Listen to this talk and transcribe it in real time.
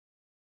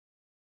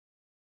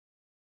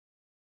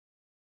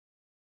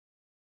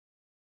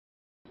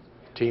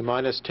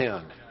T-minus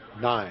 10,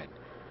 9,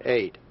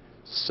 8,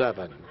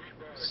 7,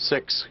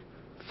 6,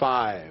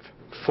 5,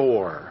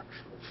 4,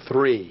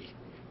 3,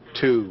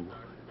 2,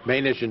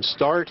 main engine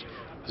start,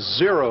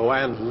 0,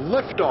 and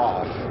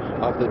liftoff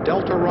of the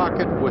Delta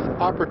rocket with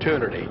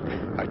Opportunity,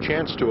 a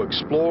chance to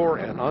explore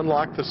and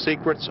unlock the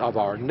secrets of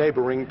our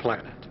neighboring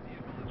planet.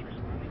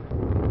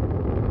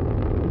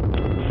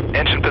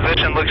 Engine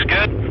position looks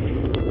good.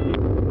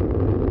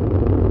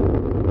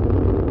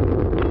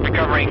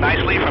 Recovering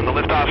nicely from the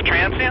liftoff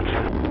transients.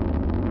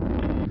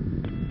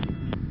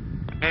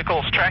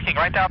 Vehicle's tracking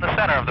right down the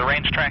center of the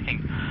range tracking.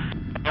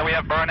 Here we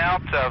have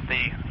burnout of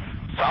the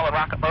solid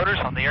rocket motors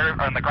on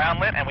the ground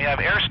lit, and we have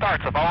air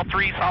starts of all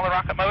 3 solid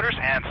rocket motors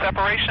and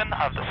separation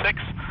of the 6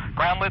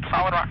 ground lit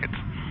solid rockets.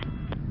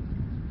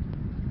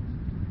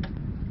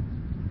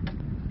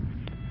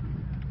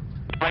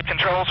 Flight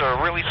controls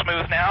are really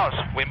smooth now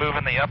as we move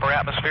in the upper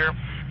atmosphere.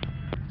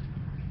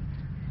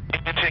 The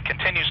engine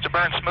continues to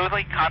burn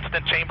smoothly,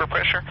 constant chamber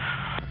pressure.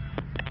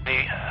 The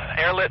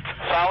air-lit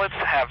solids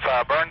have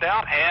burned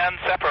out and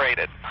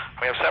separated.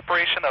 We have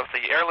separation of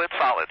the air-lit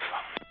solids.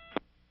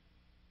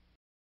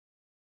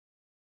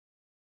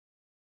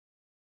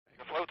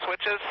 The float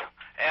switches,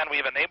 and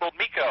we've enabled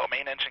MECO,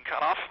 main engine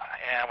cutoff,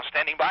 and we're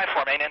standing by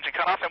for main engine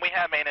cutoff, and we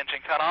have main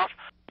engine cutoff.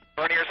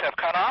 Verniers have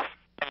cut off,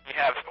 and we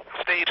have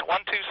stage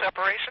 1-2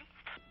 separation,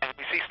 and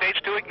we see stage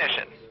 2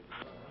 ignition.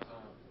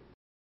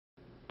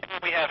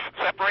 And we have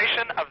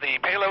separation of the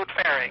payload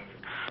fairing.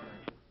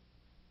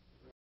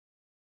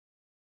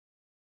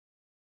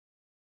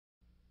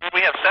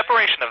 We have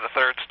separation of the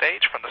 3rd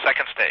stage from the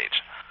 2nd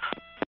stage.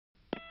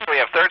 We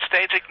have 3rd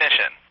stage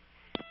ignition.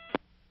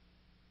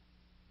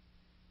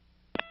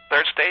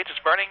 3rd stage is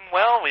burning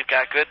well. We've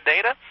got good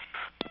data.